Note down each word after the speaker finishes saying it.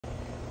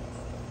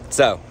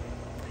So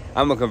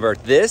I'm gonna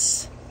convert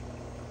this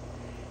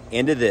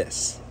into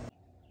this.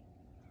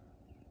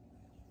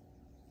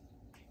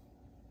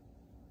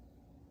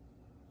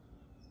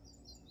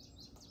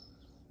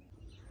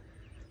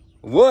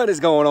 What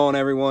is going on,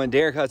 everyone?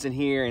 Derek Hudson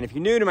here, and if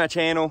you're new to my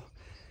channel,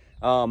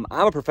 I'm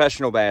a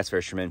professional bass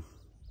fisherman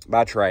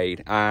by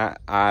trade.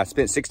 I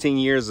spent 16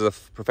 years as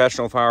a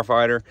professional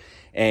firefighter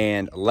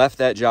and left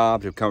that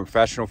job to become a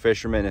professional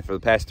fisherman, and for the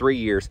past 3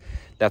 years,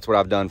 that's what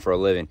I've done for a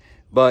living.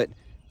 But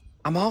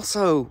I'm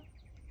also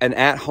an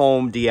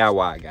at-home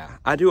DIY guy.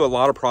 I do a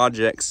lot of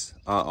projects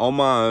on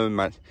my own.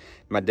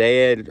 My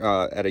dad,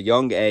 at a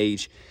young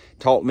age,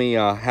 taught me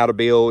how to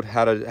build,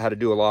 how to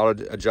do a lot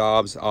of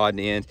jobs, odd and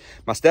end.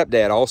 My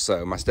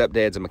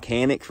stepdad's a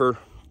mechanic for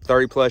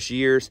 30 plus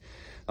years.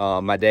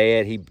 My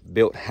dad, he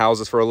built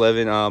houses for a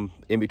living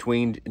in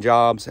between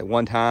jobs at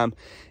one time.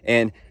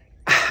 And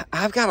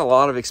I've got a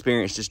lot of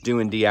experience just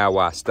doing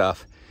DIY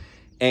stuff.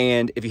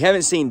 And if you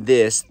haven't seen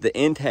this, the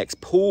Intex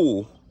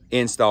pool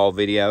install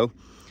video,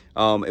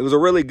 it was a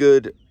really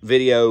good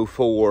video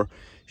for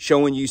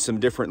showing you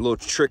some different little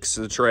tricks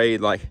of the trade.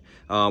 Like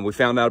we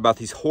found out about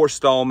these horse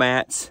stall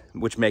mats,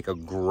 which make a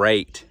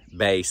great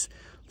base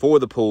for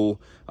the pool.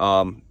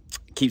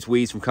 Keeps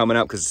weeds from coming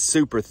up because it's a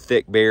super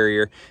thick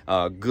barrier.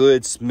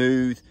 Good,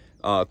 smooth,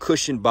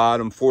 cushioned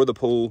bottom for the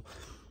pool.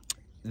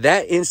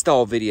 That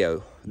install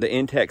video, the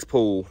Intex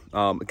pool,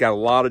 got a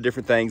lot of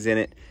different things in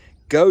it.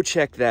 Go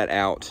check that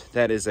out.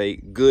 That is a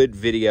good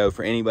video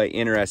for anybody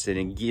interested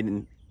in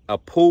getting a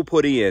pool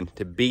put in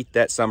to beat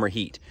that summer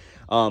heat.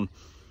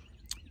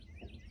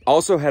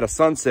 Also had a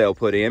sun sail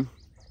put in.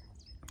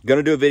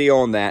 Gonna do a video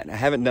on that. I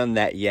haven't done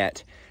that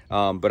yet,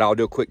 but I'll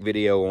do a quick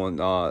video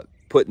on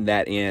putting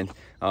that in.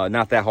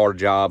 Not that hard a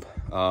job,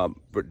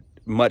 but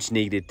much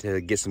needed to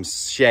get some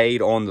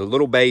shade on the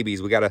little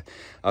babies. We got a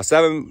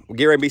getting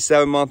ready to be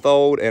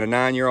 7-month-old and a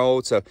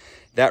 9-year-old. So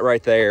that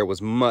right there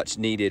was much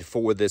needed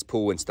for this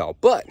pool install.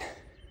 But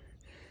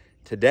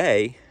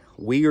today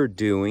we are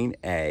doing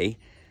a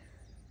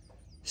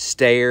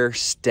stair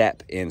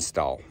step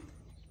install.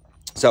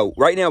 So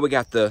right now we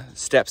got the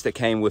steps that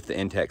came with the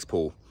Intex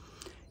pool,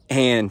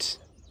 and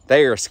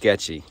they are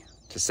sketchy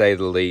to say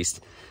the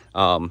least.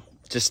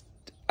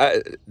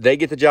 They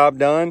get the job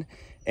done,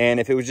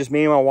 and if it was just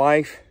me and my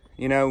wife,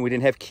 you know, we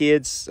didn't have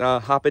kids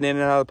hopping in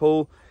and out of the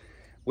pool,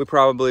 we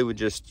probably would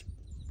just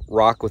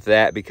rock with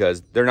that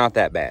because they're not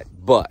that bad.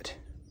 But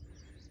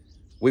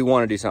we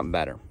want to do something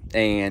better,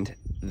 and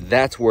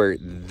that's where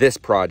this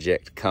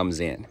project comes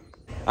in.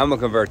 I'm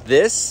gonna convert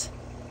this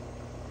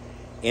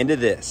into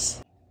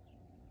this.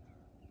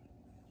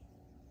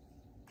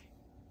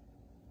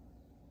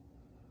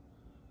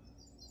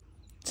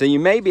 So you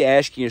may be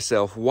asking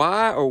yourself,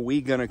 why are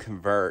we gonna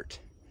convert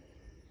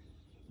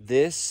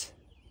this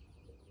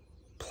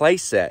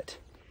playset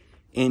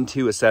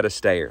into a set of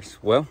stairs?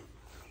 Well,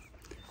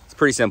 it's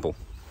pretty simple.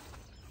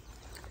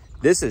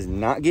 This is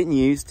not getting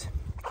used.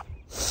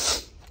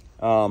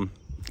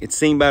 It's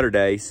seen better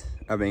days.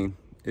 I mean,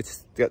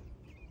 it's got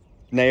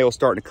nails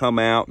starting to come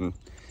out, and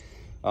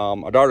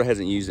our daughter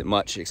hasn't used it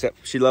much,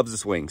 except she loves the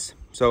swings.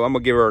 So I'm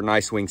gonna give her a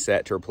nice swing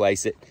set to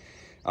replace it.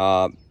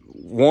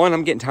 One,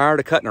 I'm getting tired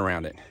of cutting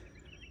around it.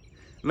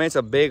 I mean, it's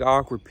a big,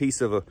 awkward piece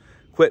of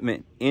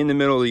equipment in the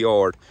middle of the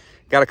yard.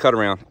 Got to cut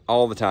around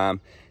all the time.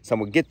 So I'm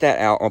going to get that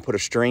out. I'll put a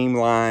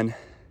streamline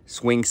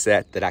swing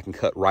set that I can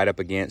cut right up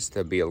against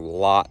to be a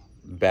lot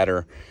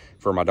better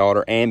for my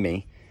daughter and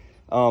me.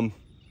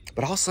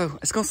 But also,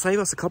 it's going to save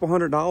us a couple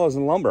 $100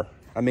 in lumber.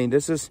 I mean,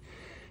 this is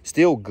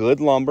still good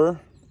lumber.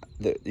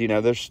 You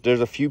know, there's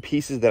a few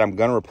pieces that I'm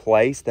going to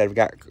replace that have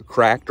got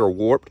cracked or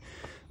warped.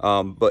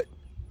 But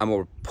I'm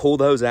going to pull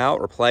those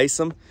out, replace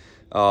them.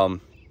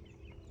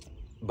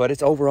 But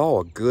it's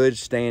overall a good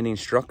standing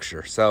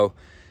structure. So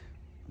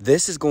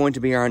this is going to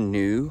be our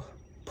new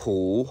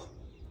pool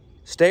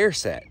stair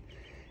set.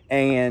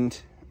 And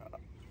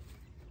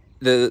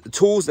the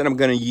tools that I'm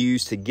going to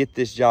use to get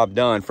this job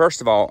done,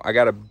 first of all, I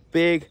got a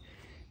big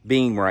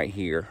beam right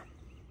here.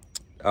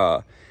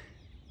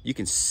 You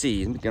can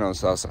see, let me get on the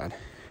south side.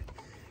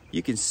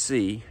 You can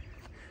see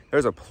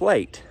there's a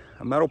plate,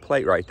 a metal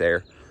plate right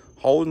there,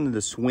 holding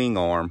the swing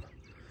arm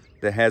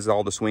that has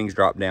all the swings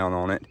drop down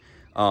on it.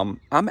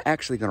 I'm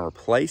actually going to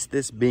replace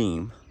this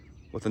beam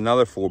with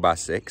another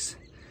 4x6,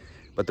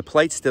 but the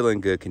plate's still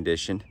in good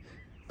condition.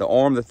 The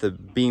arm that the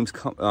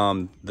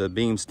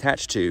beam's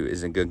attached to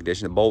is in good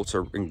condition. The bolts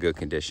are in good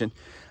condition.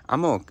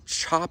 I'm going to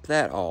chop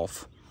that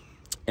off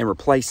and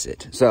replace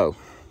it. So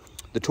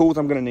the tools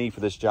I'm going to need for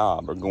this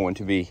job are going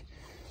to be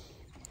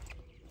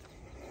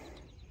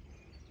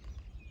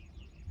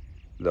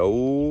the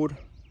old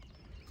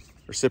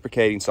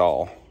reciprocating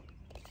saw.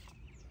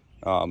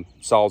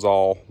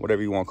 Sawzall,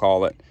 whatever you want to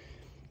call it.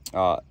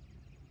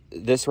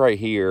 This right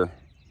here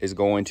is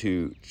going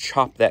to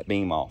chop that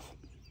beam off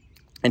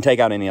and take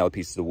out any other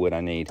pieces of wood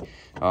I need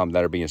that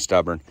are being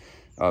stubborn.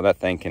 That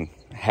thing can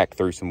hack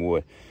through some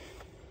wood.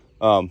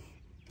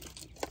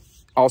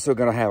 Also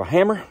going to have a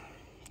hammer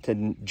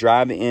to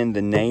drive in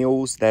the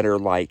nails that are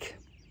like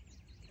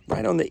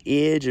right on the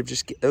edge of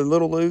just a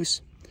little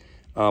loose.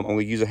 I'm going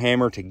to use a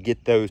hammer to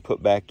get those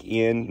put back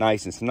in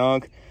nice and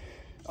snug.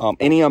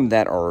 Any of them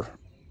that are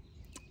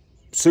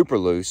super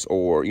loose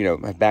or, you know,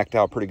 have backed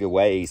out pretty good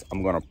ways,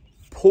 I'm going to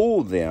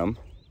pull them,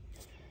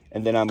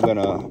 and then I'm going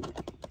to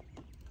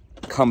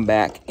come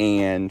back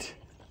and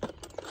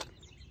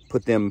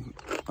put them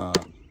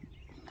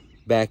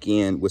back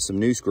in with some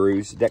new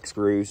screws, deck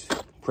screws,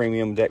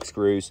 premium deck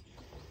screws.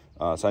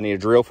 So I need a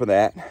drill for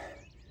that.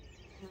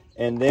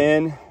 And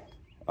then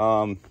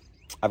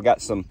I've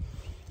got some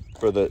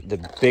for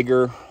the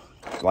bigger,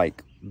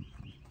 like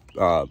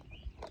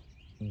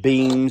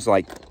beams,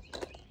 like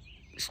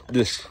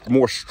this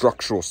more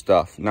structural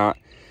stuff, not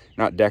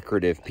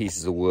decorative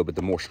pieces of wood, but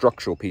the more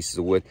structural pieces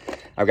of wood.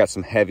 I've got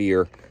some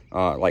heavier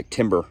like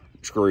timber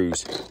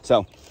screws.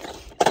 So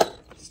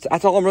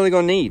that's all I'm really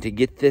gonna need to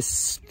get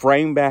this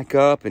frame back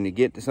up and to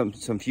get some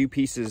few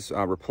pieces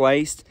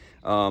replaced.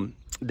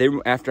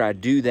 Then after I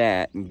do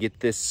that and get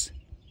this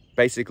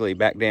basically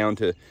back down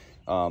to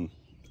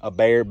a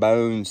bare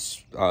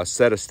bones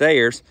set of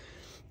stairs,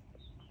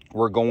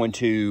 we're going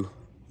to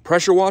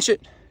pressure wash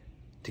it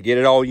to get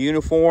it all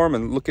uniform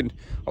and looking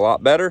a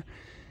lot better.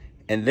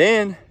 And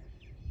then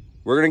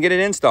we're gonna get it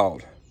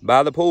installed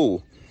by the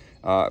pool.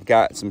 I've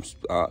got some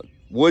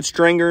wood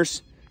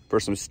stringers for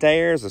some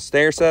stairs, a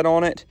stair set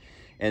on it.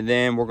 And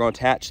then we're gonna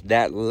attach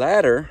that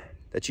ladder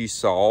that you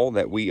saw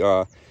that we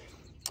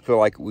feel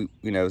like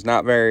is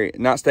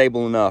not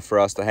stable enough for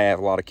us to have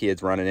a lot of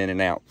kids running in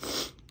and out.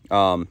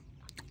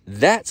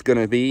 That's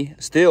gonna be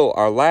still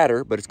our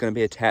ladder, but it's gonna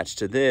be attached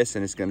to this,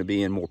 and it's gonna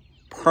be in more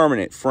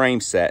permanent frame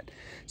set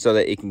so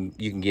that you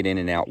can get in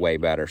and out way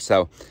better.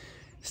 So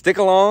stick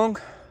along.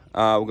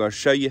 We're gonna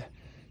show you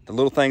the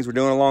little things we're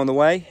doing along the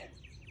way.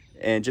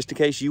 And just in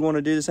case you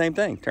wanna do the same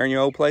thing, turn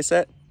your old play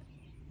set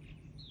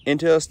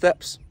into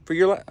steps for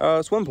your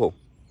swim pool.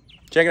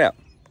 Check it out.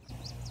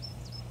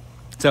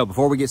 So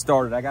before we get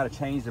started, I gotta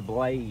change the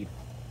blade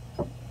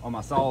on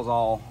my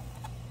Sawzall.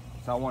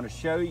 So I want to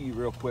show you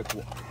real quick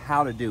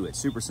how to do it.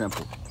 Super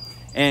simple.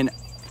 And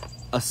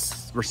a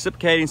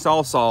reciprocating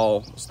saw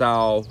style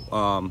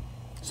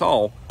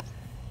saw,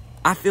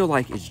 I feel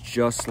like it's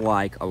just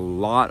like a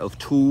lot of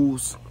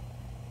tools,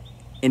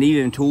 and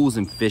even tools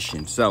in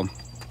fishing. So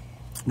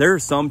there are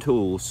some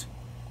tools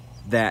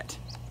that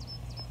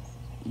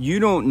you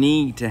don't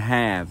need to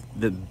have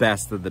the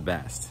best of the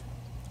best.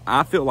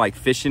 I feel like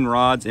fishing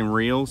rods and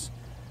reels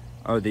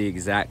are the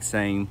exact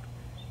same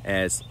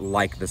as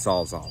like the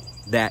Sawzall.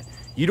 That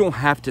you don't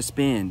have to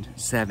spend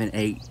 $700,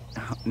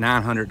 $800,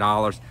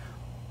 $900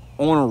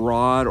 on a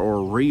rod or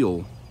a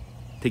reel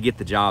to get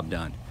the job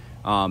done.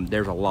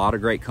 There's a lot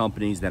of great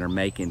companies that are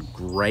making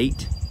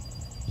great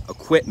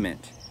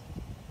equipment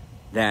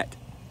that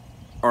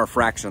are a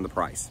fraction of the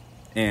price.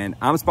 And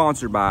I'm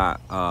sponsored by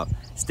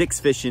Sticks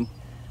Fishing.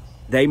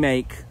 They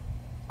make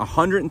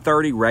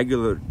 $130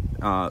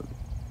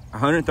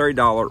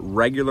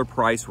 regular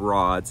price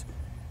rods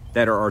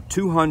that are our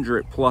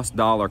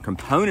 $200+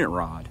 component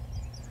rod,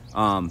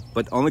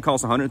 but only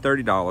cost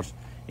 $130,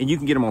 and you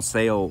can get them on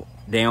sale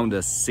down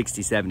to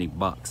 60, 70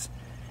 bucks.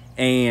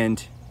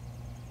 And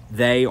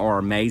they are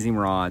amazing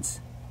rods.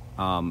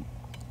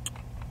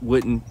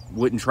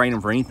 Wouldn't trade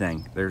them for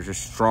anything. They're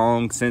just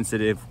strong,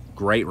 sensitive,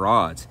 great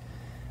rods.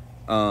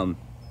 So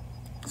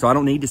I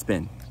don't need to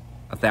spend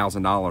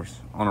 $1,000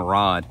 on a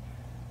rod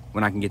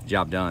when I can get the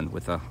job done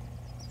with a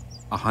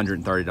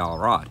 $130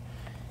 rod.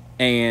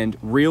 And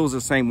reels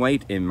the same way,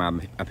 in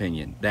my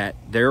opinion, that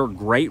there are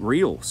great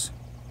reels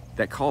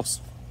that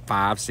cost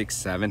 $500,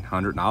 $600,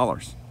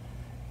 $700.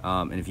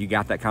 And if you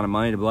got that kind of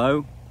money to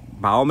blow,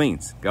 by all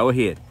means, go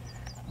ahead.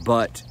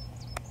 But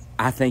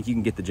I think you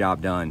can get the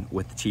job done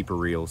with the cheaper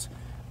reels.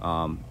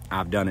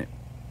 I've done it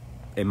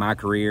in my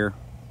career,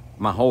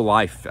 my whole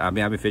life. I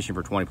mean, I've been fishing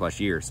for 20+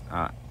 years.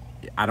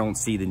 I don't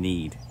see the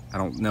need. I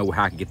don't know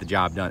how I can get the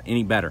job done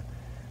any better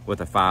with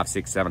a $500,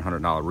 $600,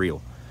 $700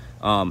 reel.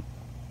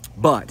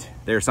 But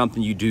there's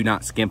something you do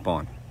not skimp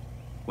on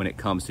when it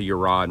comes to your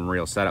rod and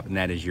reel setup, and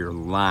that is your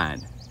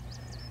line.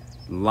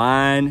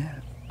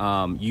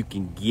 You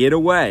can get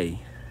away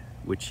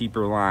with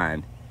cheaper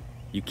line.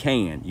 You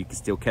can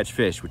still catch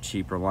fish with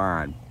cheaper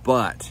line,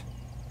 but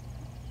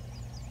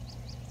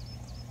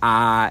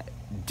I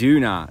do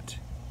not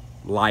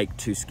like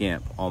to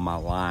skimp on my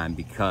line,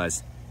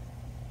 because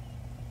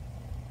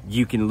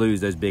you can lose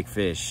those big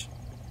fish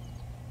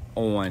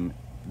on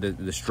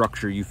the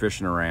structure you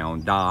fishing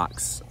around,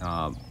 docks,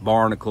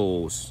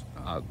 barnacles,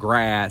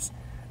 grass,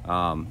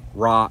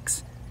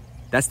 rocks.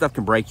 That stuff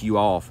can break you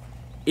off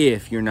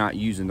if you're not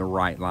using the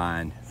right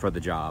line for the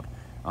job.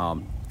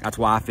 That's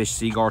why I fish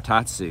Seaguar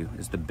Tatsu.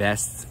 It's the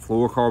best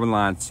fluorocarbon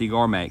line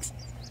Seaguar makes,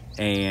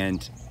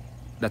 and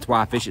that's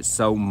why I fish it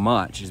so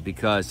much, is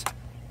because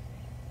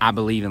I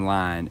believe in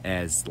line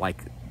as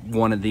like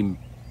one of the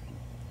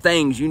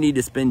things you need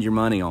to spend your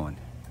money on.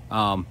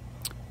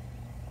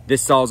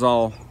 This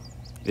Sawzall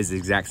is the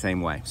exact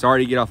same way.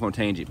 Sorry to get off on a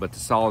tangent, but the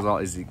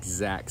Sawzall is the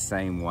exact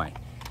same way.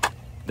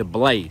 The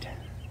blade,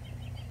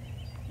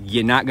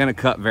 you're not gonna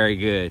cut very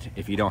good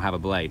if you don't have a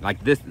blade.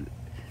 Like this,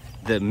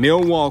 the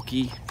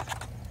Milwaukee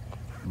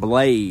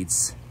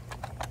blades,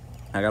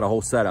 I got a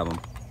whole set of them.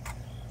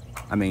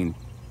 I mean,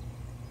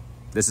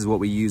 this is what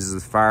we use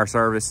as a fire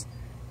service.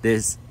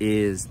 This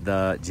is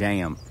the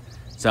jam.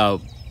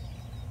 So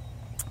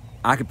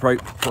I could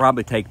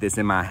probably take this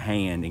in my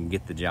hand and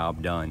get the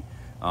job done.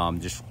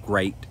 Just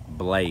great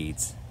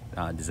blades,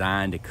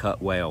 designed to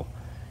cut well.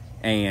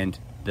 And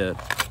the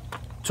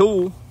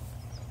tool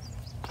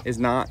is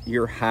not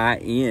your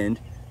high-end,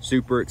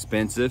 super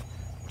expensive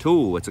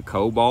tool. It's a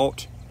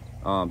Kobalt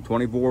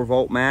 24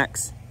 volt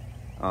max,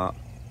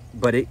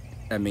 but it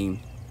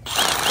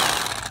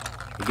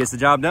gets the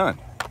job done.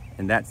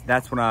 And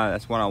that's what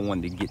I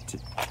wanted to get to,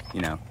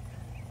 you know,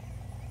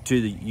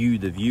 to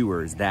the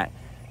viewers, that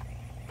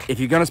if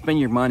you're gonna spend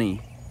your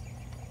money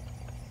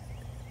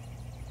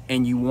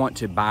and you want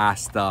to buy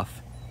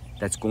stuff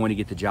that's going to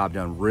get the job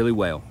done really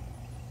well,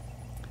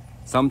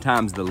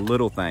 sometimes the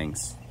little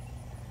things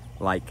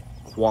like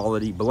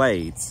quality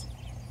blades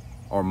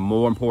are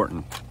more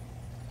important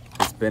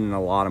than spending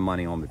a lot of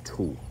money on the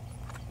tool.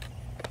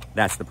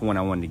 That's the point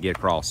I wanted to get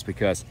across,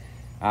 because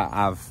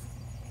I've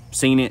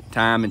seen it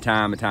time and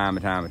time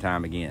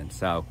again.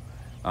 So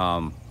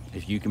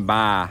if you can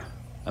buy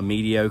a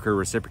mediocre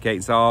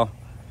reciprocating saw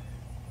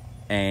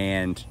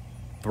and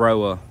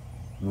throw a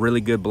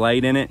really good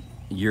blade in it,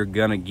 you're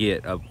gonna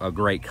get a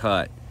great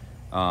cut.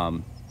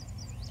 And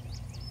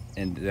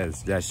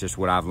that's just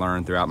what I've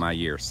learned throughout my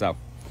years. So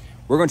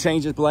we're gonna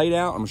change this blade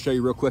out. I'm gonna show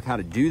you real quick how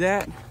to do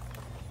that.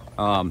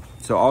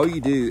 So all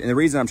you do, and the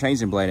reason I'm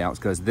changing the blade out is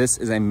because this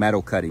is a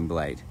metal cutting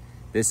blade.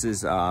 This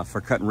is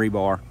for cutting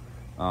rebar.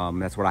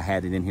 That's what I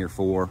had it in here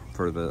for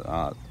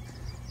the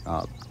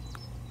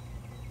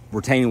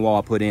retaining wall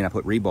I put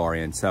rebar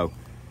in. So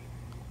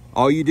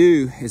all you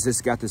do is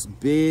this got this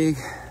big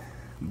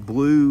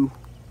blue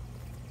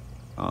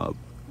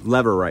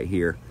lever right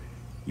here.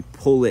 You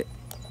pull it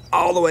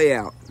all the way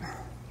out.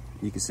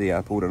 You can see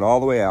I pulled it all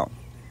the way out,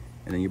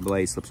 and then your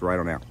blade slips right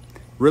on out.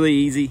 Really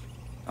easy.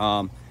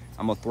 I'm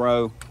gonna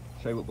show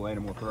you what blade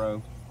I'm gonna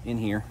throw in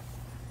here.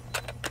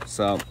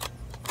 So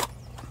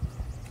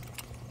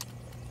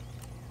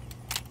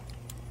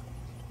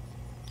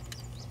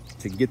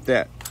to get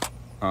that,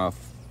 let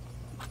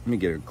me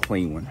get a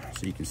clean one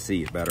so you can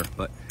see it better.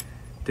 But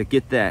to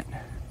get that,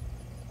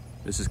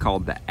 this is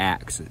called the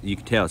axe. You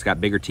can tell it's got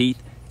bigger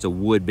teeth. It's a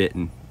wood bit.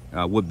 You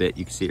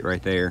can see it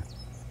right there.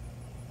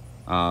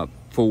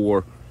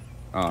 For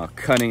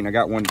cutting, I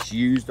got one that's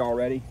used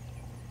already.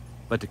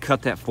 But to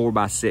cut that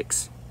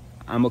 4x6,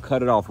 I'm gonna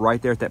cut it off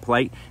right there at that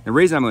plate. The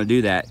reason I'm gonna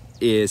do that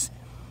is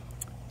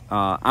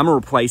I'm gonna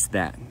replace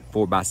that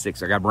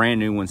 4x6. I got a brand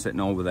new one sitting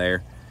over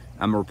there.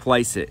 I'm gonna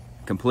replace it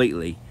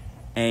completely,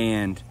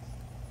 and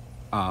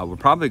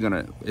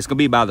it's gonna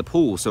be by the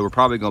pool, so we're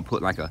probably gonna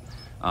put like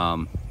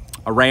a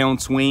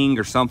round swing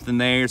or something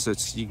there, so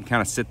you can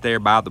kind of sit there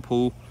by the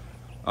pool.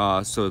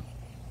 So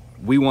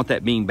we want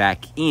that being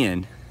back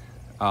in,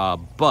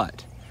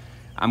 but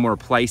I'm gonna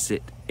replace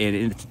it, and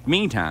in the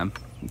meantime,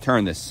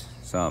 turn this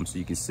some so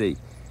you can see.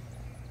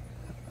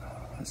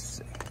 Let's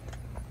see.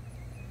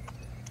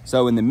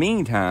 So in the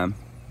meantime,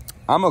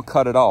 I'm gonna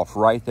cut it off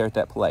right there at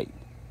that plate.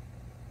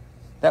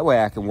 That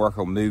way I can work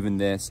on moving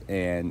this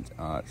and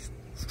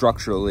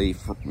structurally,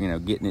 you know,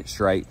 getting it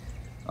straight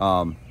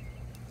to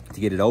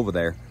get it over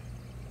there.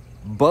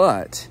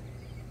 But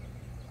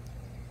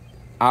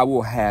I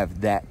will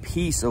have that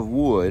piece of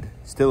wood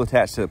still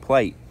attached to the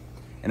plate,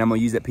 and I'm gonna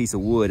use that piece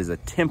of wood as a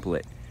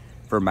template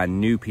for my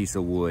new piece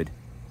of wood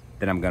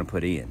that I'm gonna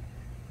put in.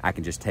 I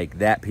can just take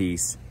that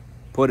piece,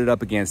 put it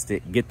up against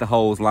it, get the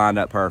holes lined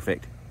up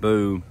perfect,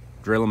 boom,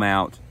 drill them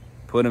out,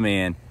 put them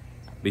in,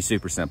 be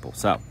super simple.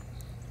 So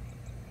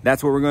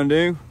that's what we're gonna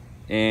do,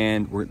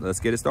 and let's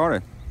get it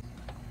started.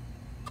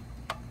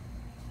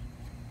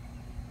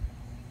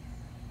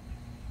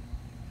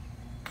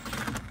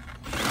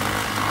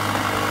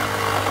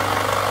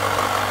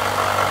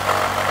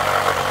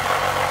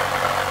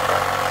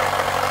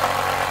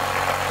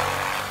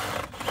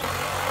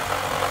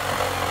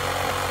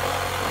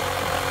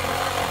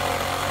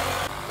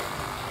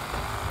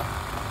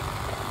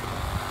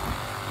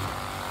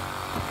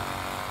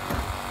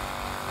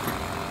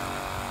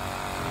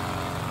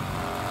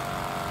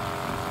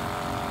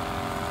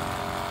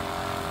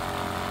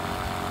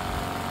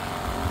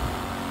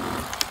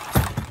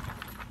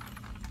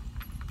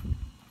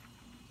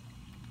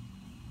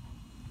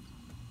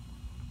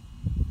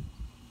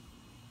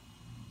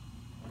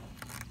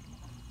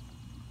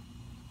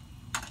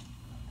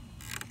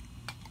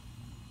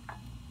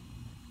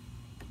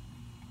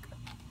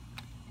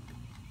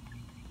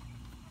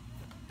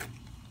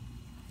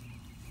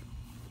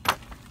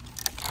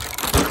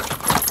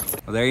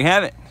 Well, there you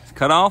have it. It's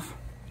cut off.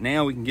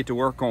 Now we can get to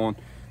work on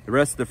the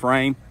rest of the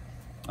frame.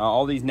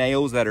 All these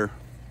nails that are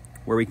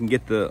where we can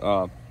get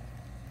the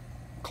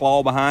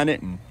claw behind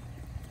it and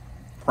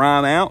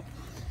prime out.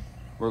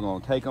 We're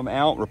going to take them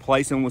out,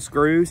 replace them with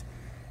screws.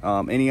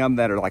 Any of them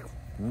that are like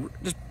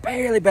just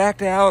barely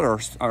backed out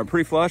or are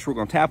pretty flush, we're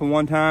going to tap them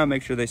one time,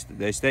 make sure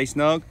they stay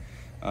snug,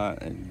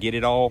 and get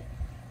it all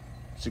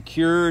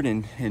secured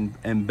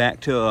and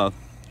back to a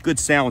good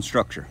sound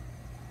structure.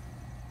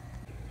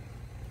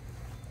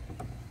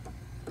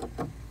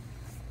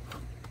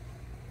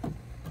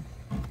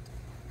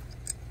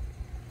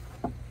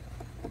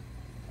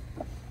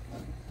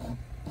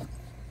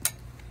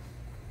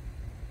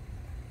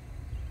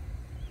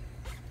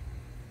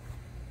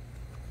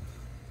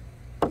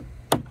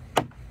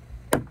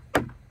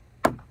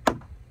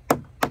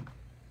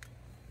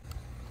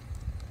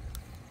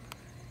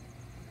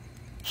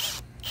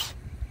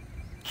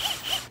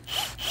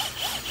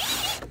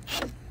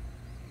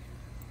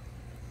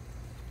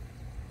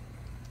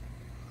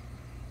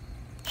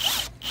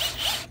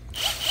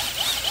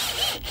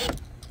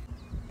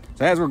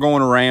 So as we're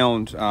going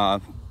around,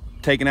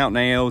 taking out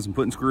nails and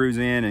putting screws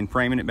in and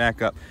framing it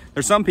back up,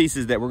 there's some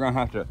pieces that we're gonna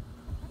have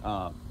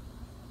to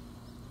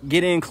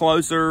get in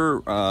closer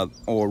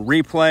or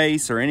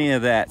replace or any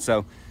of that.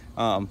 So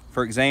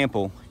for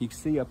example, you can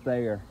see up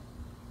there,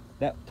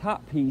 that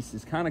top piece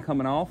is kind of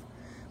coming off,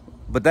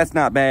 but that's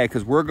not bad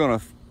because we're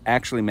gonna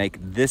actually make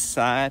this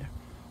side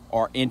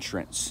our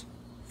entrance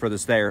for the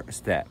stair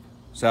step.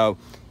 So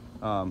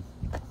I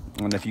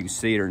don't know if you can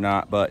see it or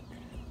not, but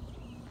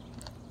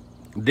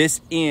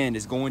this end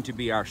is going to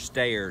be our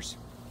stairs.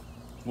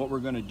 What we're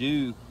going to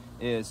do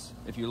is,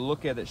 if you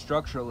look at it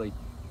structurally,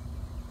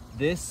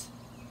 this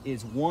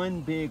is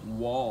one big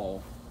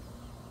wall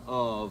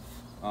of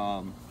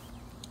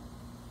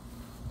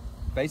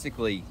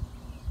basically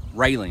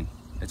railing.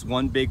 It's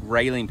one big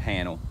railing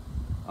panel.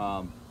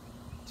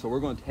 So we're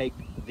going to take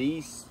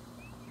this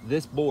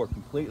board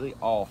completely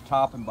off,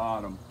 top and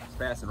bottom. It's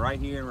fastened right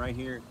here, right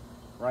here,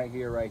 right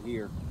here, right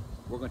here.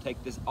 We're going to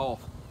take this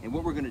off, and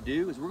what we're going to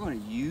do is we're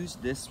going to use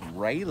this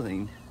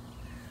railing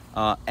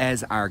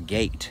as our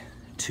gate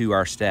to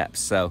our steps.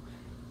 So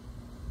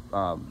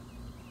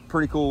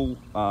pretty cool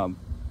that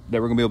we're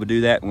going to be able to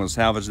do that. We're going to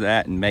salvage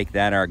that and make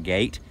that our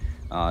gate.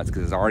 It's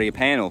because it's already a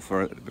panel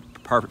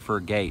perfect for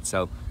a gate.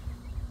 So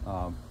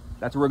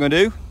that's what we're going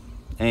to do.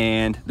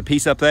 And the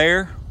piece up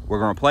there, we're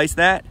going to place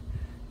that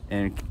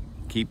and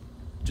keep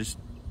just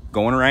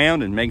going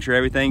around and make sure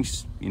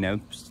everything's, you know,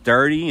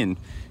 sturdy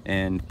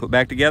and put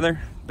back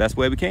together best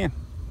way we can.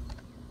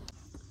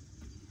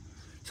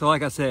 So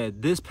like I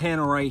said, this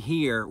panel right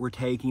here we're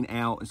taking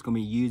out. It's going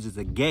to be used as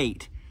a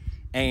gate,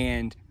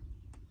 and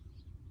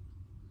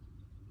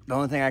the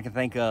only thing I can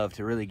think of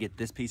to really get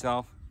this piece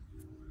off,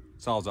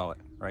 Sawzall it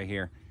right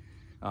here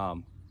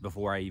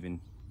before I even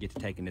get to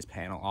taking this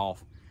panel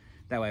off.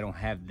 That way I don't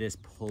have this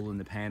pulling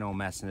the panel,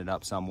 messing it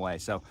up some way.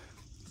 So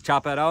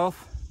chop that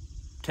off,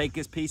 take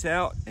this piece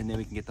out, and then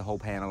we can get the whole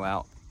panel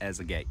out as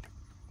a gate.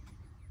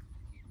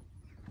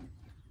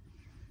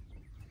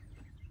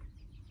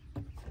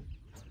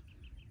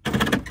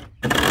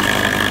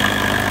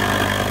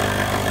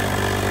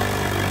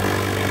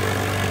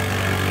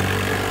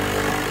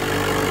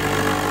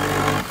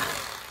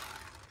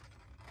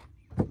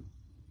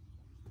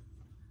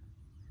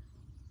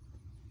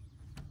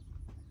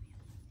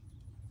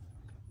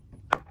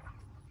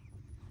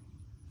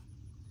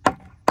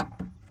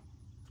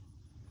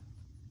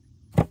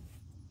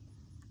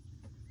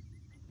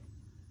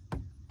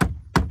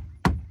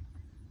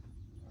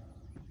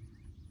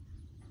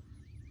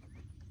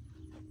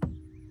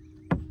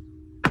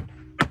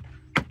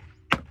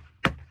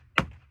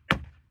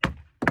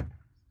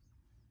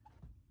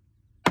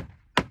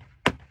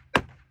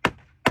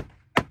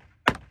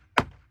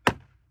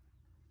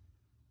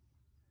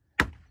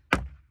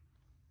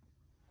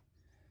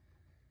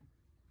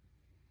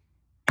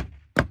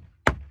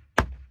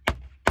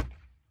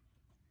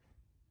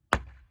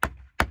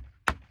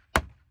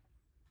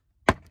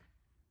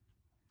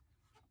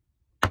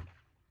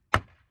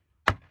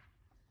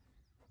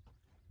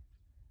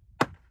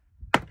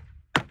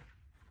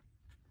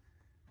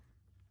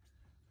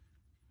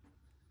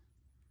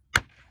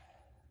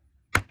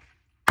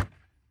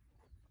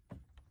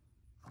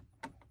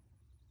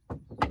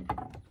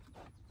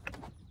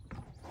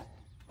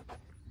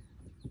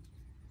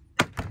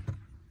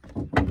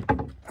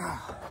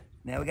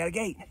 Now we got a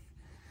gate.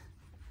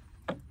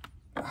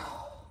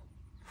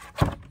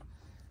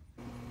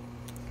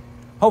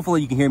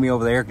 Hopefully you can hear me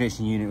over the air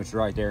conditioning unit, which is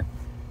right there.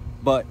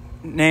 But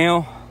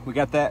now we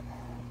got that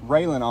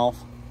railing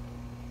off.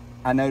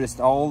 I noticed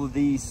all of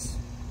these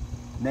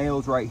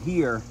nails right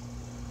here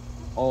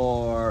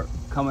are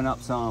coming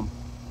up some.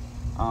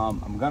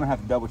 I'm gonna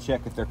have to double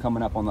check if they're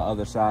coming up on the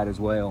other side as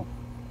well.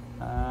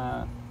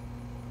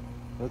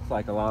 Looks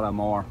like a lot of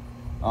them are.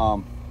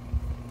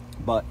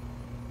 But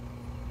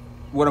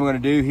what I'm going to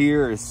do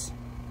here is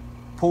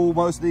pull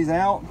most of these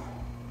out,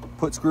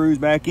 put screws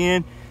back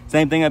in.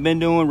 Same thing I've been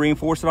doing,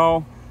 reinforce it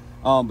all.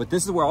 But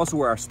this is also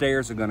where our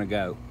stairs are going to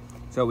go.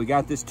 So we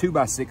got this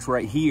 2x6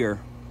 right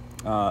here.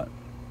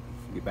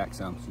 Get back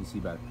some so you see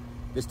better.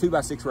 This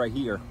 2x6 right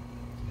here.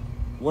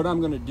 What I'm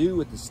going to do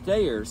with the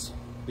stairs,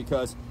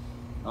 because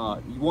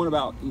you want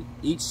about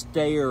each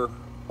stair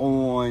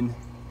on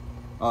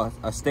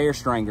a stair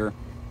stringer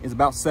is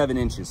about 7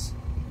 inches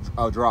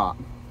a drop.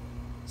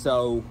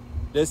 So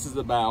this is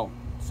about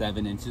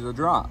 7 inches a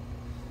drop.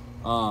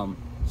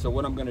 So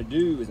what I'm going to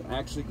do is I'm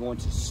actually going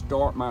to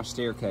start my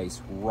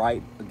staircase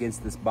right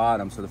against this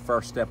bottom, so the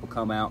first step will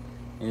come out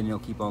and then it'll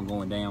keep on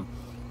going down.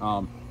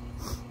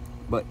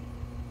 But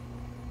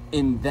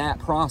in that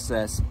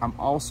process, I'm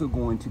also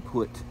going to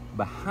put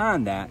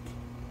behind that,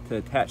 to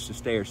attach the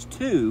stairs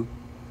to,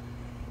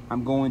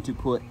 I'm going to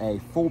put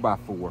a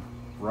 4x4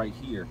 right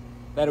here.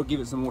 That'll give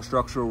it some more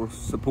structural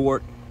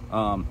support.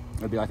 It'll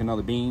be like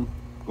another beam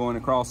going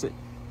across it.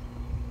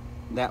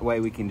 That way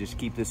we can just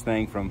keep this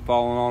thing from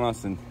falling on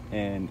us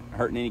and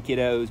hurting any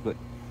kiddos, but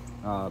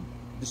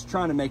just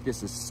trying to make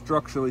this as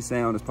structurally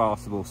sound as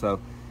possible so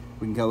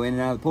we can go in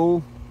and out of the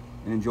pool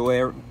and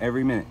enjoy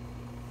every minute.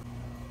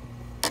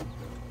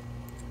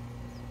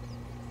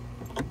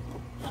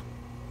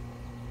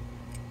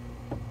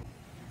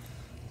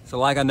 So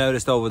like I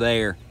noticed over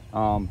there, if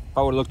I would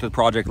have looked at the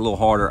project a little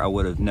harder, I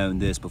would have known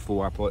this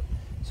before. I put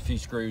a few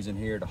screws in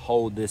here to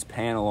hold this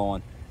panel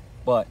on.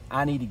 But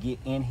I need to get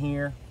in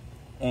here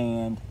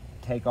and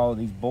take all of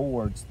these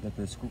boards that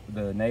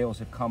the nails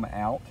have come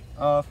out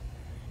of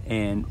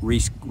and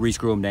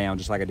re-screw them down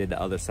just like I did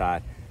the other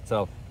side.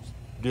 So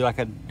do like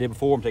I did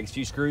before, I'm taking a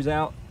few screws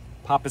out,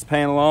 pop this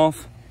panel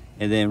off,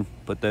 and then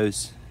put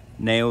those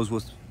nails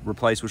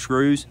replaced with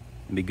screws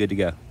and be good to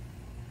go.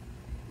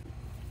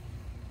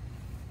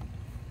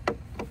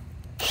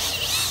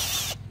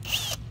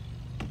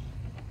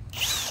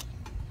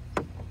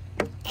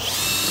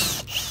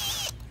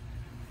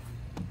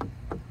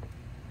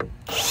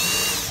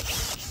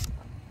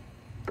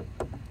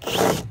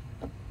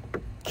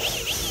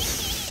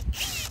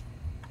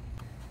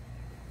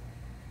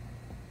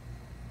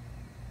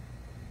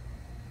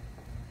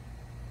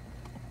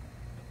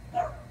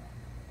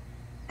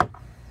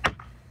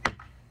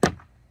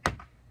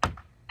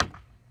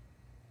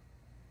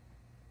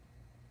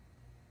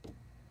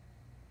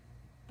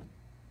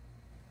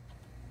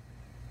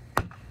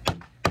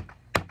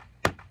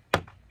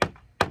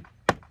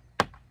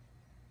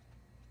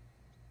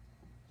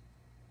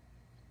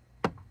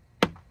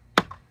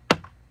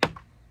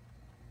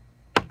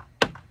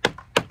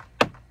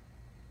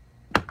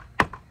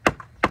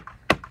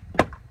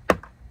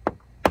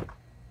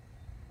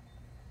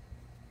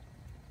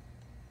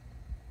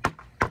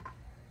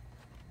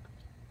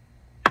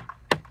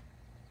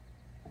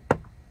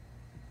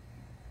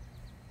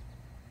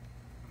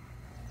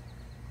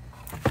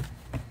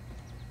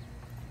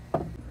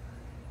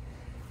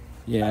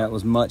 Yeah, it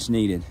was much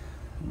needed.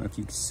 I don't know if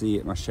you can see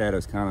it, my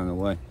shadow's kind of in the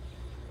way.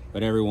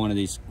 But every one of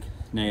these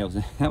nails,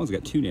 that one's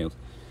got 2 nails.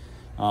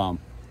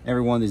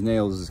 Every one of these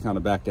nails is kind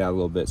of backed out a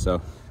little bit.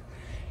 So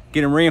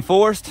get them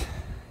reinforced,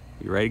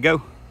 you ready to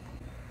go.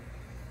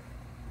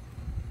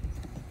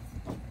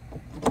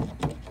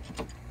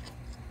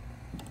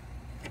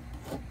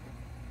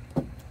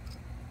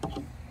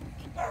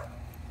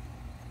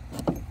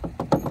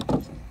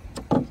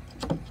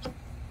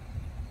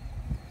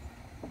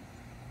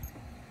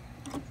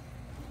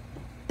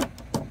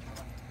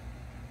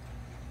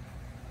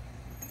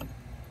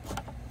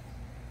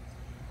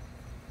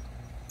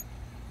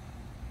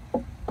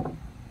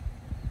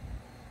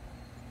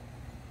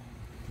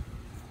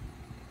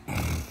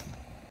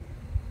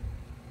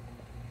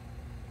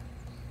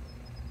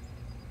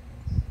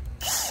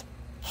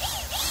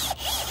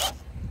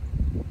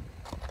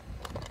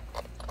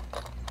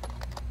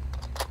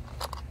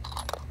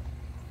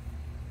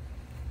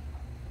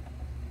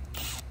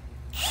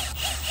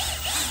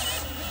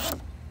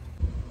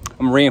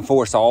 I'm gonna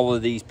reinforce all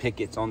of these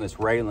pickets on this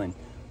railing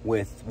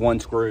with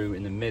 1 screw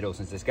in the middle,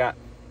 since it's got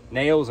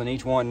nails in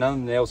each one. None of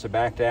the nails are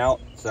backed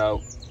out,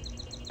 so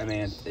I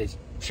mean it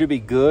should be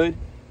good,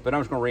 but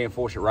I'm just gonna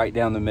reinforce it right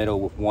down the middle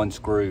with 1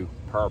 screw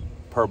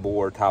per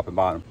board, top and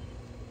bottom.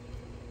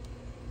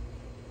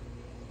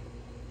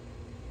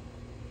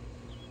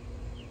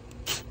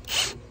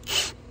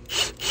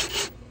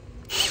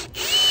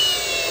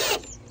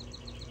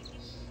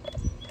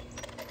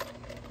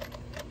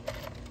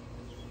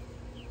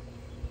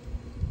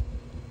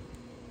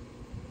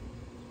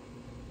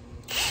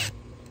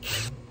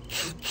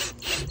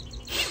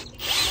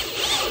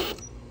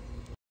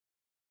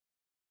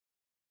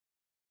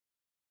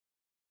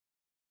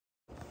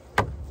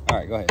 All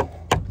right, go ahead.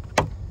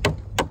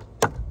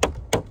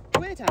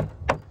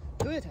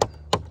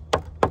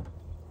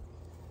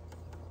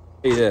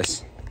 See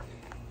this.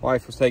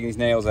 Wife was taking these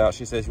nails out.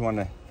 She said she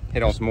wanted to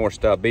hit on some more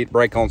stuff,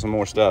 break on some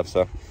more stuff.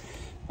 So,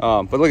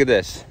 but look at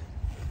this.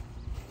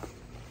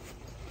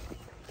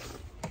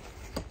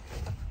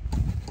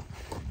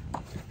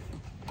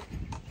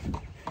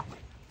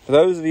 For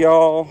those of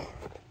y'all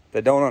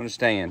that don't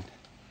understand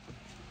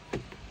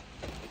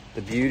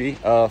the beauty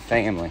of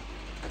family,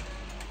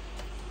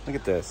 look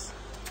at this.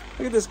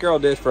 Look at this girl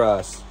did for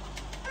us.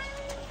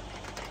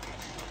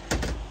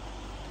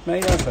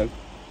 Made us a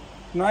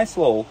nice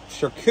little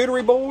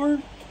charcuterie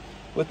board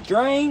with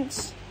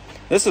drinks.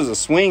 This is a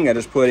swing I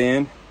just put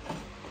in.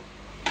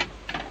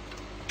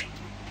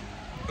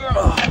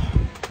 Ugh.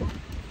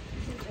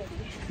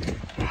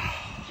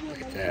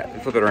 Look at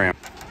that. Flip it around.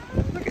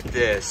 Look at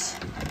this.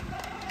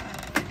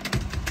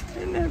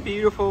 Isn't that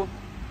beautiful?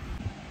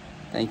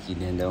 Thank you,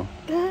 Dindo.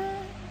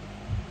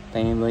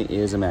 Family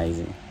is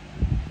amazing.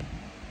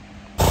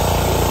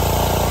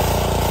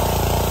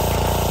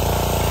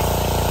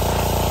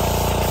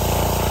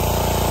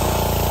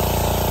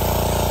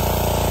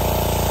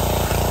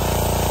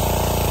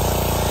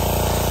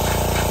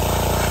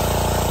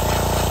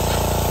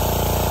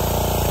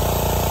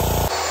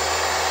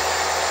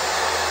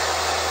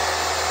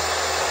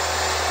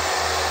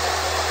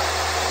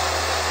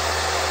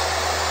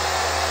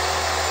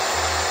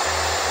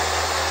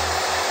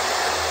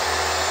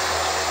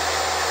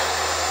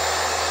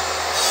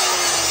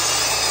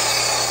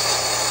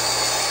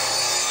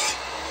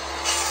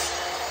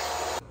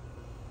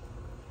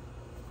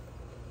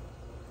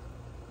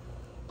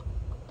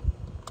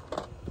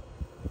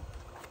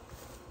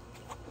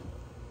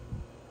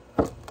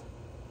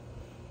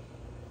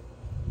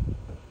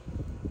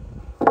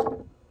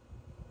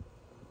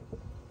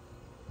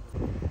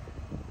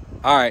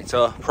 All right,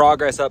 so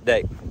progress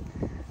update.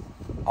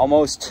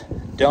 Almost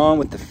done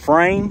with the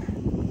frame.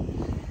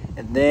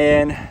 And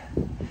then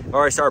I've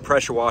already started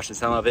pressure washing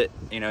some of it,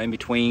 you know, in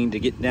between to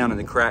get down in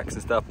the cracks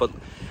and stuff. But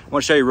I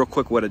want to show you real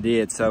quick what I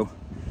did. So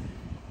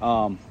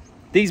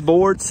these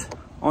boards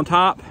on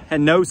top had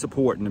no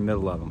support in the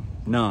middle of them,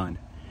 none.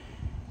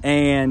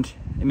 And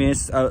I mean,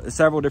 it's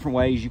several different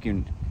ways you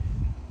can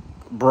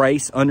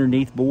brace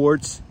underneath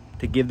boards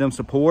to give them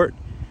support.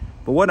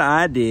 But what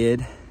I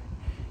did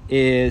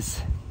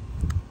is,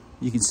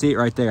 you can see it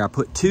right there. I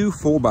put two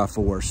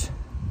 4x4s,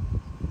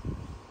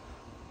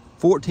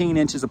 14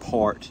 inches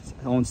apart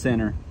on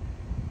center.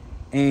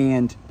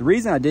 And the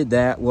reason I did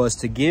that was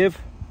to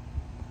give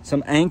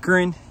some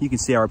anchoring. You can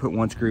see how I put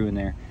one screw in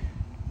there.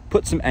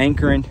 Put some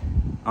anchoring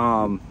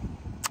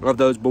of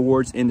those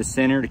boards in the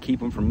center to keep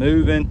them from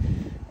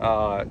moving,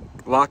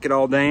 lock it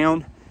all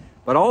down.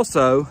 But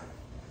also,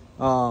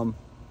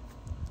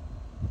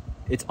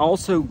 it's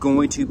also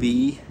going to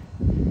be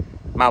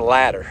my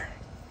ladder,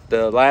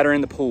 the ladder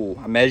in the pool.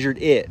 I measured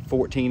it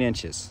 14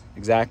 inches,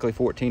 exactly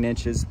 14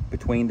 inches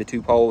between the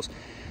two poles.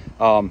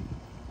 I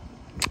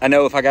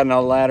know if I got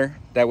another ladder,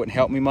 that wouldn't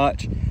help me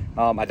much.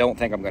 I don't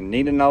think I'm gonna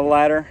need another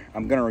ladder.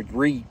 I'm gonna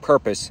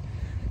repurpose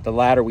the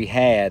ladder we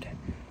had.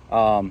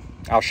 I'll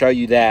show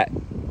you that.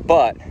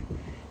 But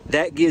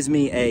that gives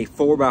me a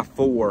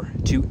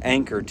 4x4 to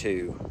anchor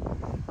to.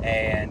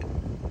 And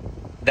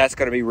that's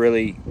gonna be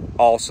really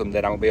awesome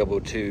that I'm gonna be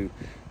able to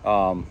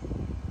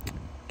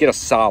get a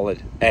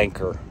solid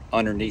anchor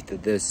underneath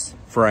of this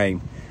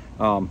frame.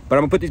 But I'm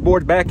gonna put these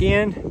boards back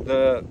in.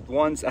 The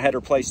ones, I had to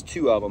replace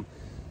two of them.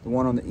 The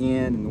one on the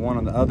end and the one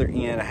on the other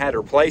end. I had to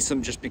replace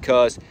them just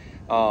because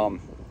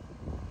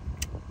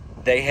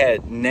they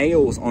had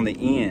nails on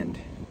the end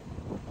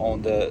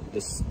on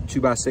this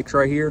 2x6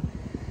 right here.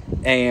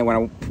 And when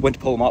I went to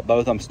pull them up, both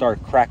of them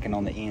started cracking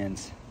on the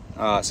ends.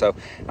 So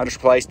I just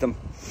replaced them.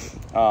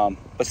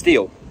 But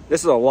still,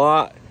 this is a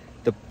lot.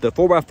 The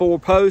 4x4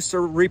 posts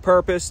are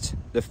repurposed.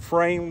 The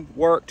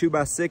framework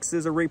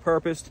 2x6s are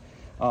repurposed.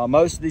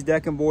 Most of these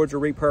decking boards are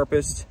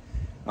repurposed.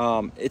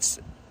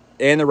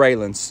 And the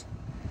railings.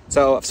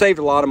 So I've saved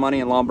a lot of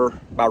money in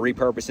lumber by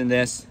repurposing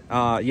this.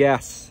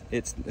 Yes,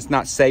 it's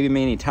not saving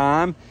me any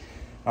time.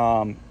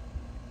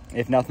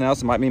 If nothing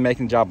else, it might be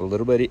making the job a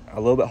little bit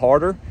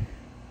harder.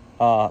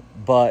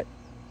 But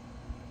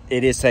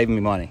it is saving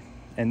me money.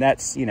 And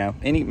that's, you know,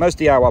 most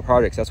DIY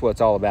projects, that's what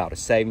it's all about, is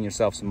saving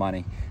yourself some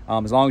money.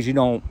 As long as you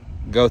don't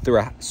go through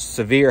a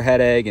severe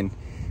headache and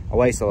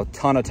waste a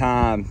ton of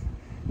time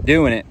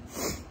doing it,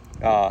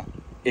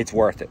 it's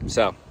worth it.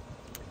 So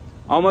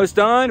almost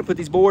done. Put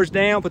these boards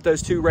down, put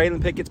those two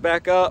railing pickets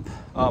back up.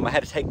 I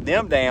had to take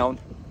them down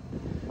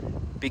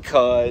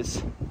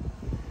because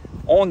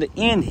on the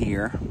end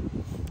here,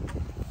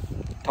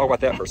 talk about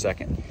that for a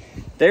second.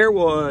 There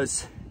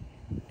was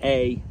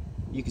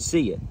you can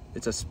see it.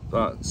 It's a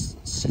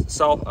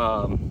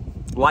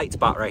light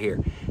spot right here.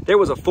 There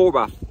was a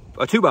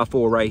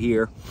 2x4 right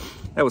here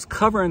that was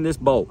covering this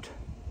bolt,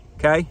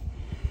 okay?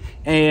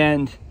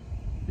 And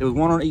it was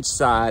one on each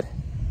side,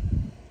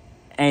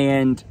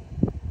 and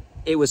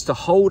it was to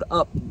hold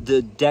up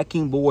the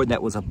decking board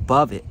that was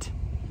above it.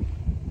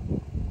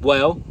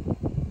 Well,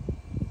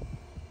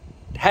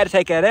 had to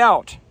take that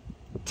out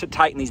to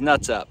tighten these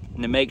nuts up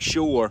and to make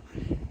sure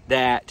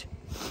that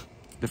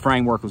the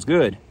framework was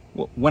good.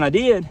 Well, when I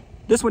did,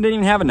 this one didn't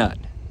even have a nut.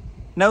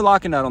 No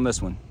locking nut on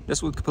this one.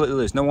 This was completely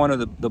loose. No wonder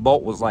the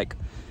bolt was like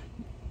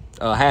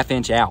a ½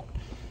 inch out.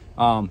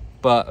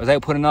 But I was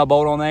able to put another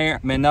bolt on there,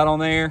 nut on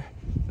there,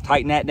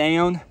 tighten that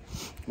down.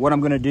 What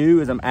I'm gonna do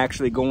is I'm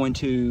actually going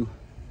to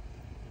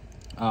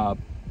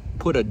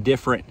put a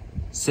different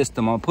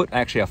system on, put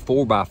actually a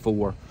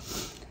 4x4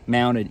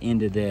 mounted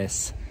into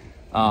this.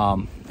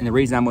 And the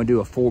reason I'm gonna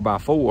do a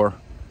 4x4,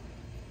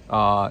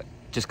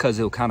 just cause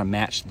it'll kind of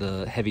match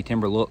the heavy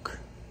timber look.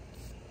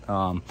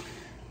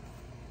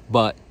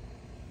 But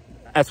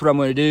that's what I'm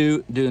gonna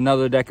do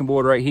another decking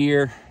board right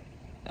here.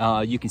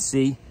 You can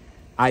see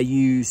I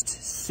used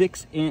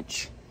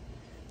 6-inch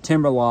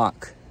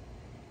Timberlock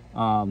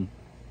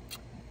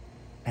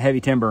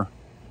heavy timber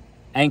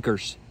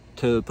anchors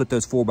to put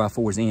those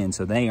 4x4s in,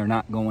 so they are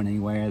not going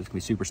anywhere. It's gonna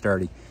be super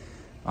sturdy.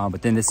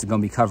 But then this is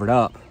gonna be covered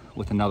up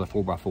with another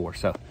 4x4.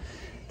 So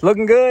it's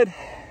looking good,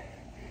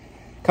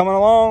 coming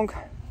along,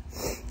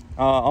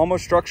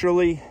 almost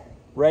structurally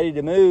ready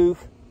to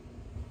move,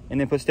 and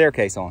then put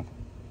staircase on.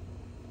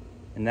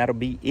 And that'll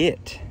be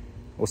it.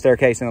 Well,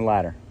 staircase and a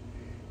ladder.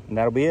 And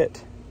that'll be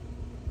it.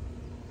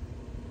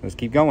 Let's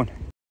keep going.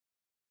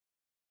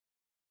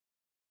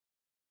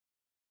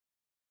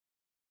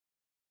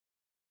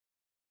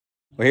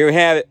 Well, here we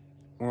have it.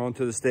 We're on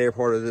to the stair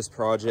part of this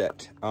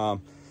project.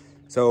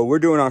 So we're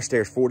doing our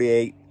stairs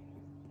 48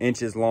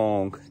 inches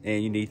long,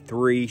 and you need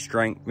 4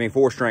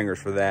 stringers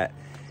for that.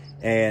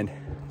 And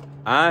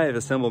I have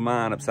assembled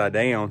mine upside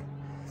down,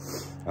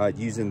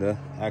 using the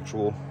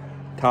actual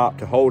top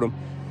to hold them.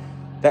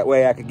 That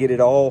way I could get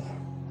it all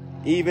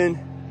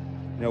even.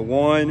 You know,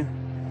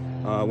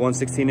 one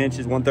 16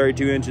 inches, one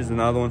 32 inches, and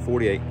the other one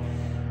 48.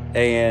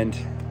 And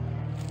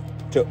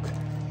took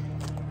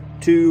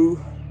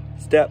 2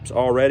 steps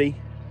already,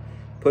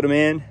 put them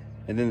in,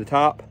 and then the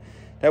top.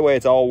 That way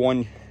it's all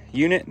one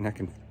unit, and I'm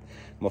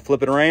gonna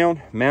flip it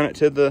around, mount it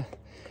to the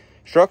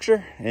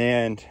structure,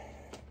 and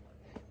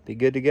be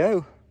good to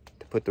go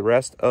to put the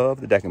rest of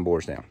the decking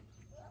boards down.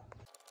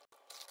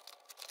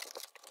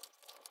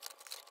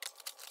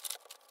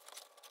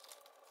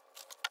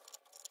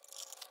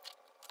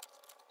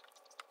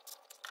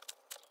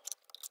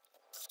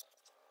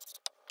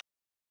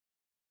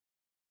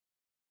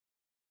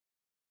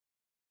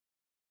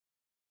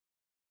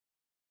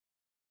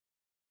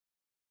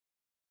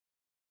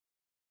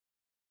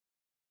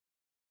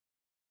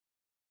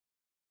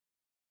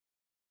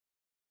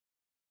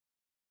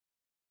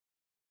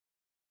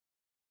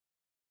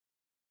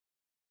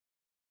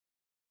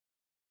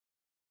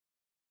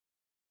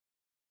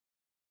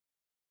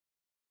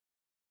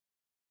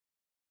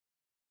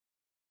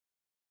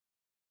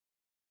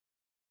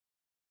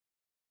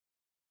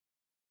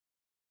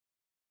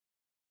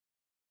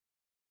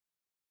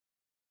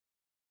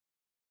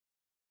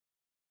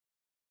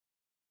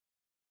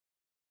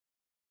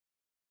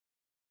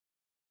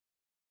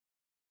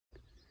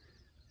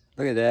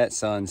 Look at that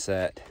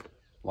sunset.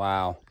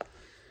 Wow.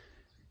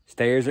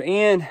 Stairs are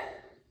in.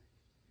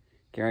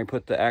 Gary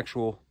put the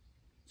actual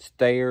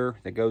stair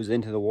that goes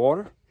into the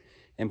water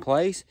in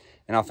place.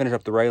 And I'll finish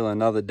up the railing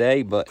another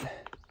day, but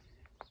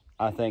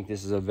I think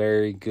this is a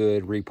very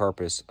good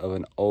repurpose of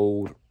an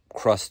old,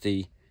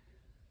 crusty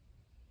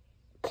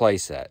play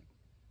set.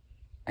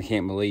 I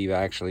can't believe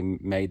I actually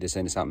made this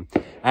into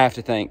something. I have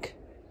to thank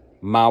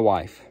my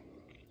wife.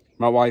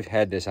 My wife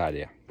had this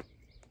idea.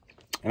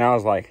 And I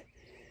was like,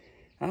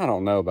 I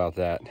don't know about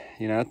that.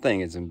 You know, that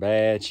thing is in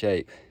bad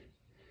shape.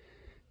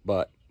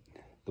 But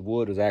the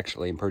wood was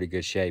actually in pretty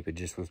good shape. It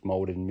just was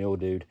molded and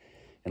mildewed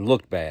and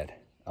looked bad.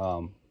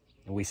 And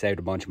we saved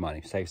a bunch of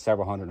money. Saved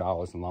several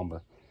 $100s in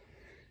lumber.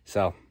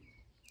 So,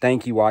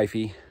 thank you,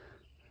 wifey.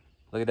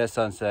 Look at that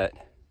sunset.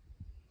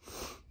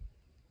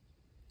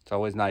 It's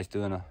always nice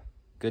doing a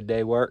good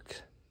day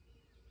work.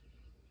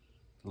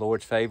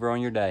 Lord's favor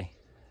on your day.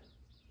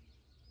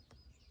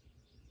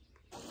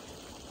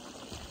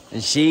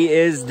 And she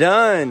is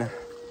done.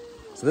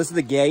 So this is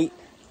the gate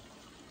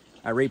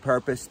I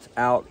repurposed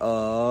out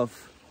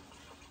of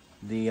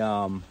the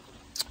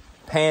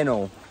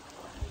panel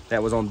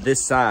that was on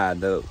this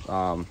side,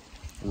 the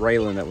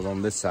railing that was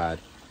on this side.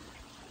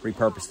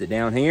 Repurposed it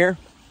down here.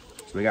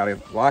 So we got a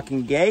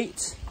locking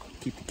gate,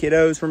 keep the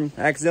kiddos from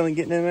accidentally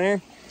getting in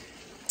there.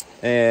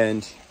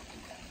 And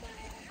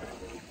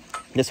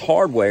this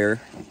hardware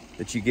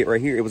that you get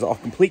right here, it was a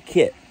complete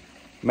kit.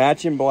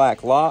 Matching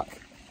black lock,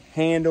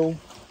 handle,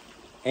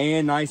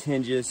 and nice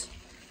hinges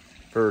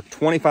for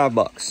 25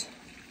 bucks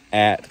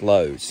at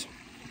Lowe's,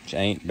 which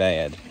ain't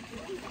bad.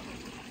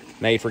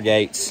 Made for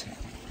gates.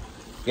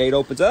 Gate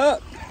opens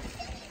up.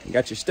 You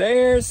got your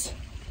stairs.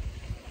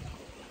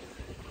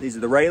 These are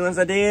the railings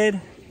I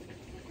did.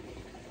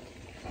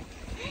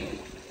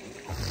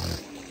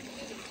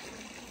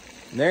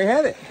 And there you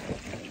have it.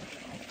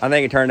 I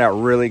think it turned out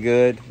really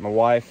good. My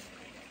wife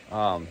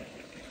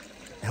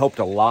helped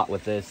a lot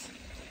with this.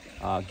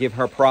 Give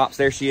her props.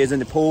 There she is in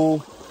the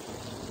pool.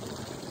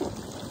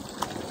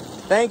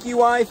 Thank you,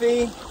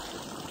 wifey.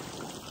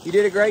 You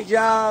did a great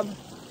job.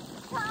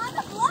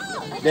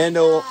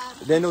 Dendel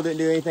didn't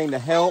do anything to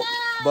help,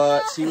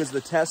 but she was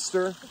the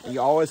tester. And you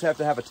always have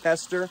to have a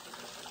tester.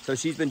 So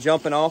she's been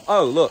jumping off.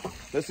 Oh, look,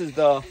 this is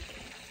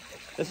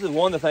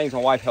one of the things my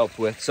wife helped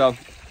with. So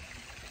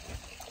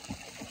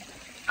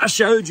I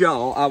showed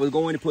y'all I was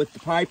going to put the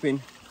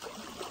piping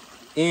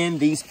in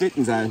these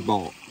fittings I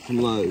bought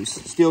from Lowe's,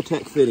 Steel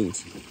Tech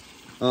fittings.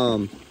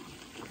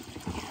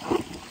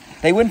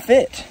 They wouldn't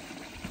fit.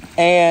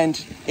 And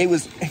it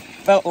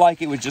felt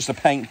like it was just a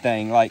paint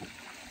thing. Like,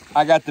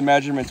 I got the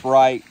measurements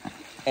right,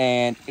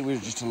 and it was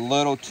just a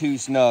little too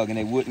snug, and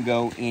they wouldn't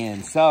go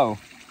in. So,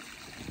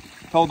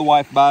 told the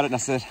wife about it, and I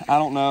said, I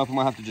don't know if I'm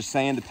gonna have to just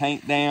sand the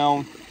paint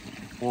down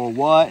or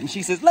what. And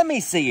she says, let me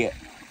see it.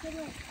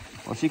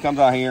 Well, she comes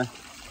out here,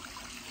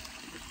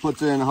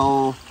 puts it in the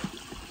hole,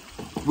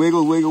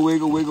 wiggle, wiggle,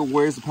 wiggle, wiggle,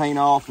 wears the paint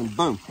off, and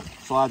boom,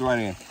 slides right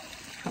in.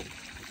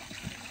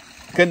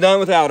 Couldn't done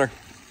without her.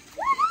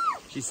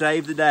 She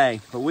saved the day,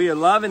 but we are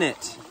loving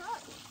it.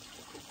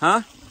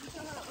 Huh?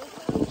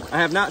 I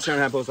have not shown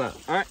how to pull this out.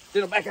 All right,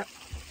 it'll back up.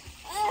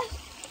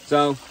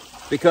 So,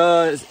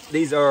 because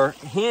these are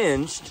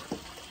hinged,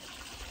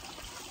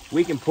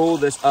 we can pull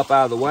this up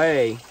out of the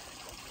way.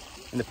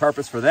 And the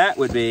purpose for that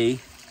would be,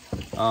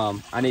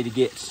 I need to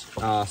get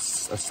a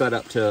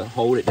setup to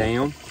hold it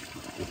down.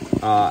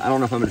 I don't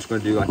know if I'm just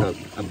gonna do like a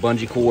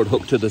bungee cord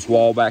hooked to this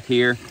wall back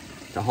here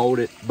to hold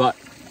it, but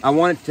I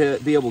want it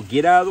to be able to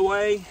get out of the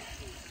way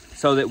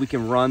so that we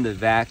can run the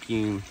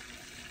vacuum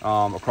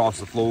across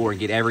the floor and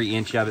get every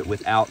inch of it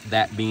without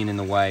that being in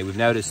the way. We've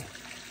noticed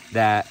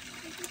that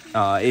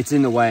it's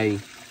in the way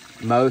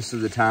most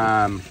of the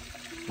time.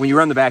 When you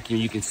run the vacuum,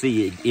 you can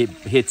see it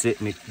hits it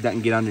and it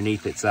doesn't get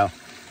underneath it. So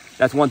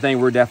that's one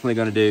thing we're definitely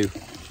gonna do.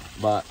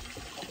 But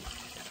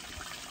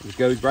it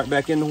goes right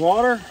back in the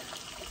water.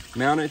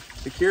 mounted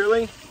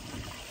securely.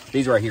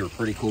 These right here are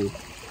pretty cool.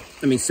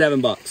 I mean,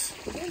 $7.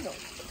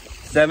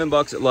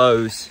 $7 at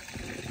Lowe's.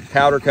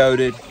 Powder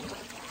coated,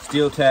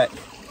 steel tech.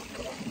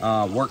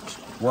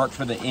 Worked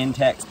for the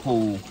Intex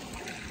pool.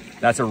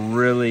 That's a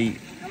really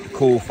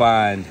cool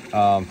find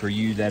for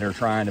you that are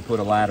trying to put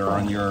a ladder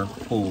on your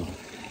pool.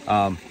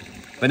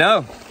 But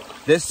no,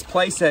 this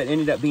playset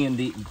ended up being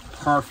the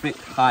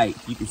perfect height.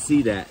 You can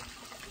see that.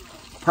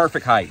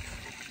 Perfect height.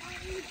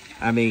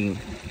 I mean,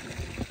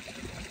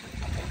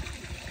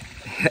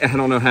 I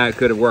don't know how it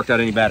could have worked out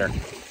any better.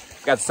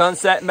 Got the sun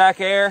setting back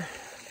there.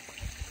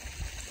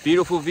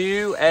 Beautiful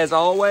view as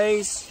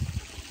always.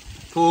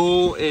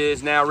 Pool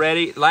is now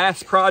ready.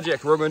 Last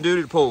project we're going to do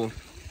to the pool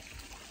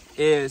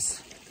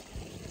is,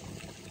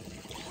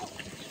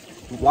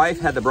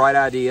 wife had the bright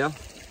idea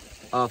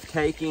of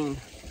taking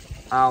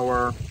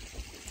our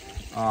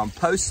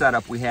post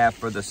setup we have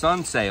for the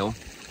sun sail,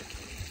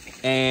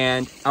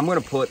 and I'm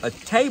going to put a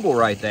table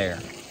right there.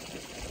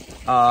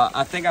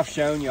 I think I've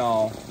shown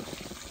y'all.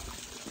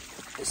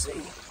 Let's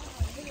see.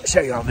 I'll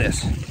show y'all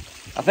this.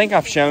 I think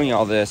I've shown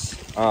y'all this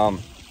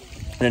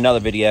in another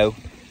video.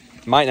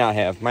 Might not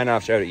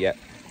have showed it yet.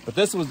 But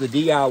this was the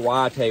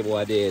DIY table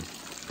I did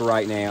for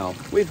right now.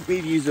 We've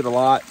used it a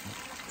lot.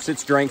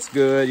 Sits, drinks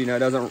good, you know, it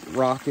doesn't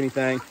rock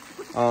anything.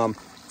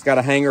 It's got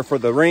a hanger for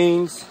the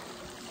rings,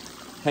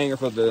 hanger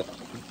for the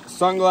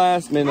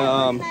sunglasses.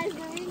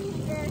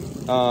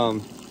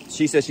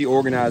 She said she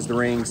organized the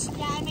rings.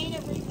 Yeah, I made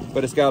it.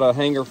 But it's got a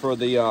hanger for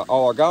the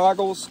all our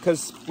goggles,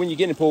 because when you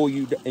get in the pool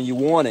and you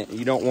want it,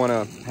 you don't want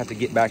to have to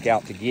get back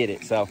out to get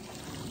it. So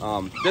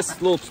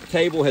this little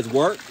table has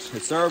worked.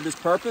 It served its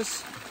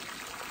purpose.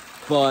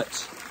 But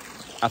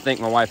I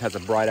think my wife has a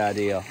bright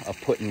idea of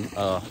putting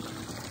a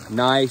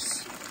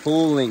nice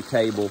full-length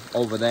table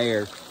over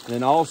there. And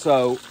then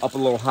also up a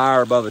little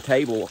higher above the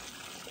table,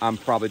 I'm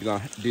probably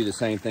going to do the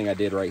same thing I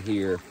did right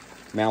here.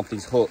 Mount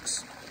these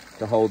hooks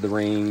to hold the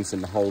rings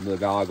and to hold the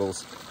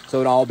goggles. So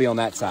it'll all be on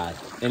that side,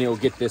 and it'll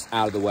get this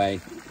out of the way.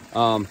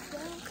 But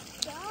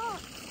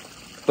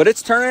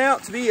it's turning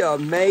out to be an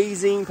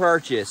amazing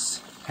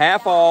purchase.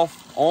 Half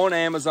off on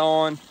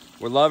Amazon.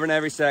 We're loving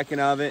every second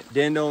of it.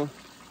 Dindal,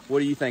 what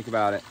do you think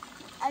about it?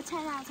 A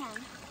 10 out of 10.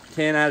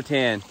 10 out of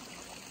 10.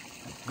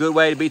 Good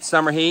way to beat the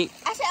summer heat.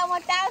 I said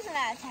 1,000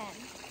 out of 10.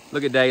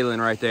 Look at Daylin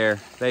right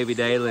there. Baby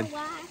Daylin.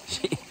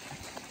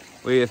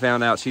 We have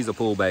found out she's a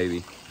pool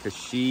baby, because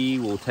she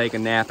will take a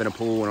nap in a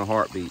pool in a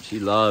heartbeat. She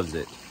loves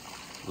it.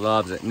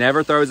 Loves it.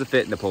 Never throws a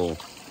fit in the pool.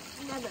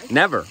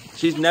 Never.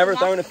 She's never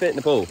thrown a fit in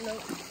the pool.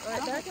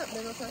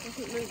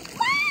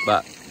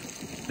 But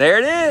there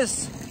it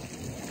is.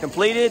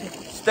 Completed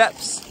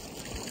steps.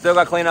 Still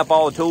got to clean up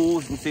all the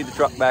tools. You can see the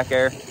truck back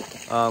there.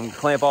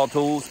 Clean up all the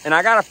tools. And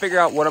I got to figure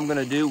out what I'm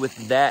going to do with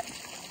that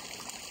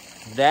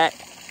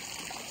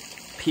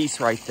piece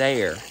right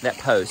there, that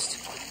post.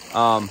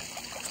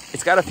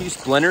 It's got a few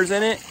splinters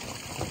in it.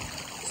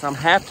 So I'm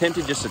half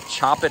tempted just to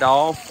chop it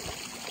off.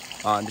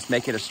 And just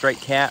make it a straight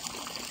cap.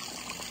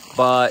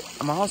 But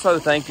I'm also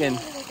thinking,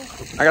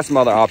 I got some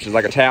other options,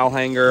 like a towel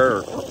hanger,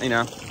 or, you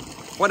know,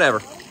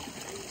 whatever.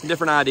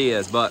 Different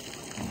ideas, but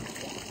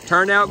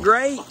turned out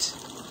great.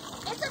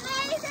 It's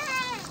amazing.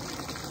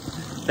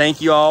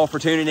 Thank you all for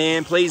tuning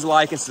in. Please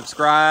like and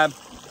subscribe.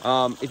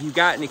 If you've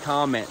got any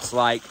comments,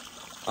 like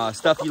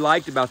stuff you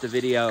liked about the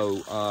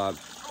video,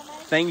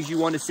 things you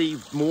want to see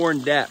more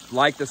in depth,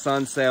 like the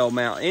sun sail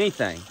mount,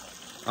 anything.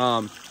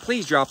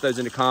 Please drop those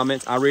in the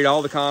comments. I read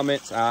all the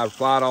comments. I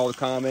reply to all the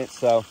comments.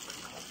 So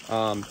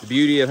the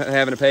beauty of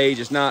having a page,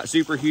 it's not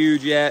super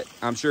huge yet.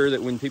 I'm sure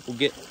that when people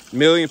get a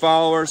million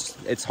followers,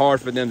 it's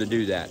hard for them to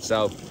do that.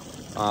 So,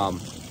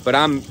 but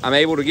I'm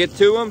able to get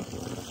to them.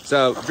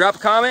 So drop a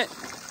comment.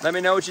 Let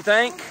me know what you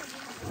think.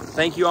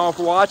 Thank you all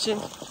for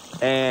watching,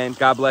 and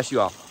God bless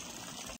you all.